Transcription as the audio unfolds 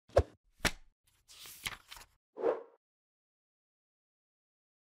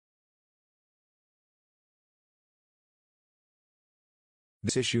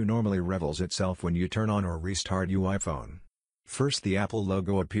This issue normally reveals itself when you turn on or restart your iPhone. First the Apple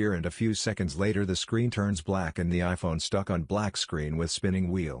logo appears and a few seconds later the screen turns black and the iPhone stuck on black screen with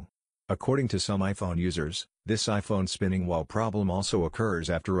spinning wheel. According to some iPhone users, this iPhone spinning wheel problem also occurs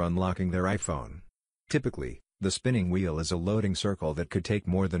after unlocking their iPhone. Typically, the spinning wheel is a loading circle that could take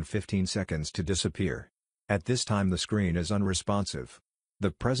more than 15 seconds to disappear. At this time the screen is unresponsive.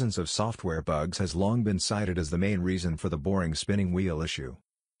 The presence of software bugs has long been cited as the main reason for the boring spinning wheel issue.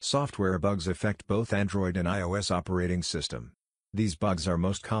 Software bugs affect both Android and iOS operating system. These bugs are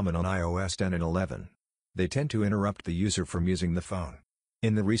most common on iOS 10 and 11. They tend to interrupt the user from using the phone.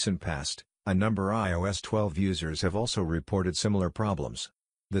 In the recent past, a number of iOS 12 users have also reported similar problems.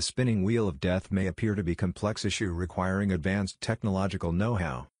 The spinning wheel of death may appear to be a complex issue requiring advanced technological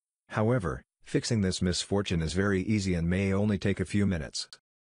know-how. However, fixing this misfortune is very easy and may only take a few minutes.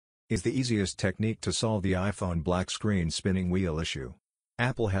 Is the easiest technique to solve the iPhone black screen spinning wheel issue.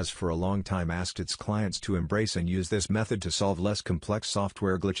 Apple has for a long time asked its clients to embrace and use this method to solve less complex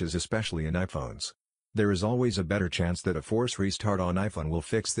software glitches, especially in iPhones. There is always a better chance that a force restart on iPhone will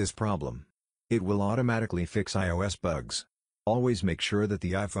fix this problem. It will automatically fix iOS bugs. Always make sure that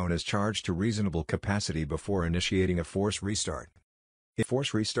the iPhone is charged to reasonable capacity before initiating a force restart. If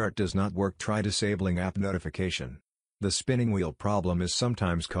force restart does not work, try disabling app notification. The spinning wheel problem is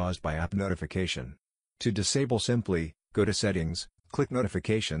sometimes caused by app notification. To disable, simply go to Settings, click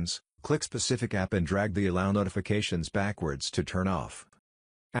Notifications, click Specific App and drag the Allow Notifications backwards to turn off.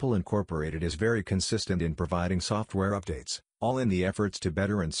 Apple Incorporated is very consistent in providing software updates, all in the efforts to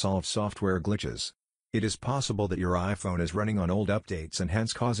better and solve software glitches. It is possible that your iPhone is running on old updates and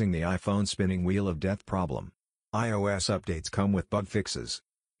hence causing the iPhone spinning wheel of death problem. iOS updates come with bug fixes.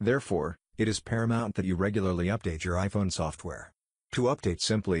 Therefore, it is paramount that you regularly update your iPhone software. To update,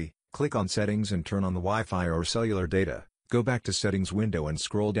 simply click on Settings and turn on the Wi-Fi or cellular data. Go back to Settings window and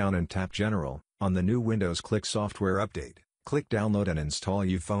scroll down and tap General. On the new Windows, click Software Update. Click Download and install.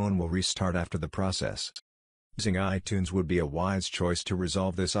 Your phone will restart after the process. Using iTunes would be a wise choice to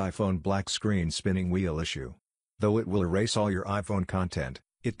resolve this iPhone black screen spinning wheel issue. Though it will erase all your iPhone content,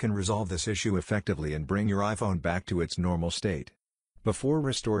 it can resolve this issue effectively and bring your iPhone back to its normal state. Before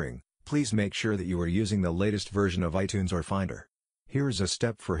restoring, please make sure that you are using the latest version of iTunes or Finder. Here is a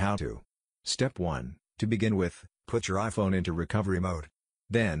step for how to. Step 1. To begin with, put your iPhone into recovery mode.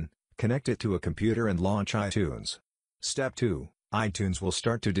 Then, connect it to a computer and launch iTunes. Step 2. iTunes will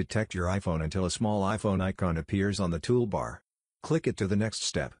start to detect your iPhone until a small iPhone icon appears on the toolbar. Click it to the next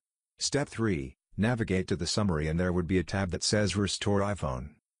step. Step 3. Navigate to the summary and there would be a tab that says Restore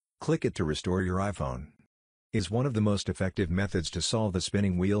iPhone. Click it to restore your iPhone. Is one of the most effective methods to solve the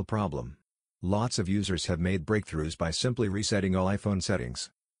spinning wheel problem. Lots of users have made breakthroughs by simply resetting all iPhone settings.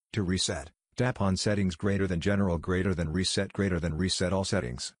 To reset, tap on Settings General Reset all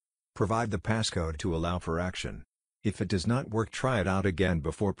settings. Provide the passcode to allow for action. If it does not work, try it out again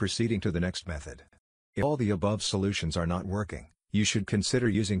before proceeding to the next method. If all the above solutions are not working, you should consider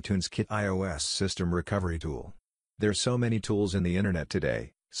using TunesKit iOS system recovery tool. There's so many tools in the internet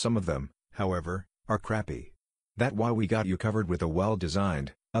today, some of them, however, are crappy. That's why we got you covered with a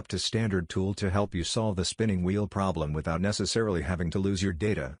well-designed, up-to-standard tool to help you solve the spinning wheel problem without necessarily having to lose your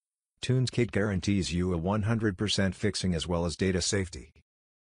data. TunesKit guarantees you a 100% fixing as well as data safety.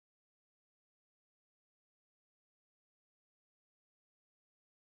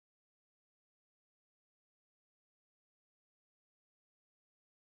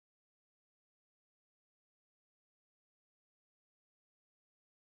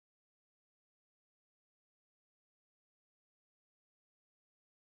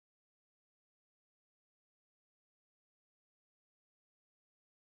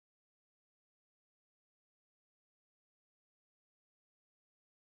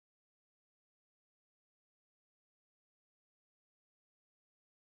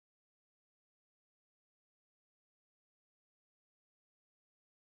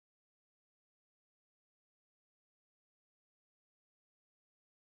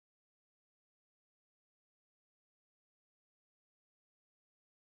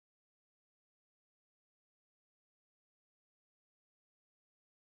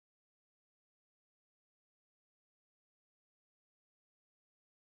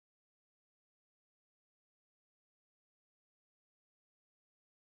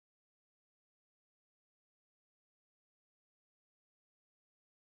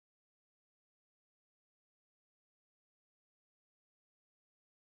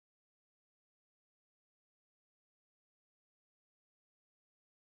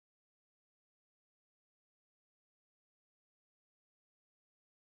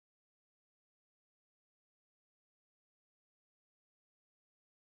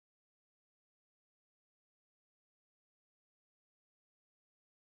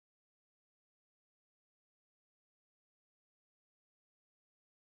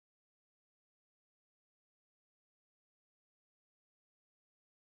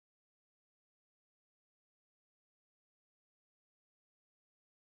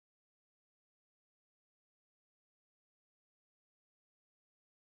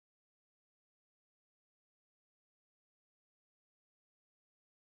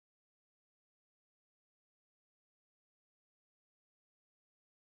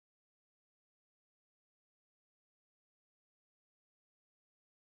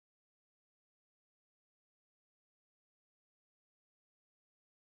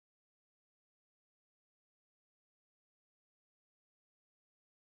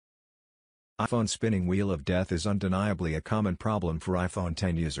 iPhone spinning wheel of death is undeniably a common problem for iPhone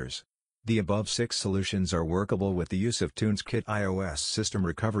X users. The above 6 solutions are workable with the use of TunesKit iOS system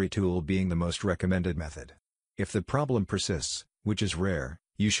recovery tool being the most recommended method. If the problem persists, which is rare,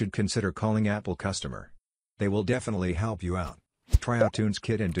 you should consider calling Apple customer. They will definitely help you out. Try out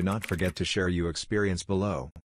TunesKit and do not forget to share your experience below.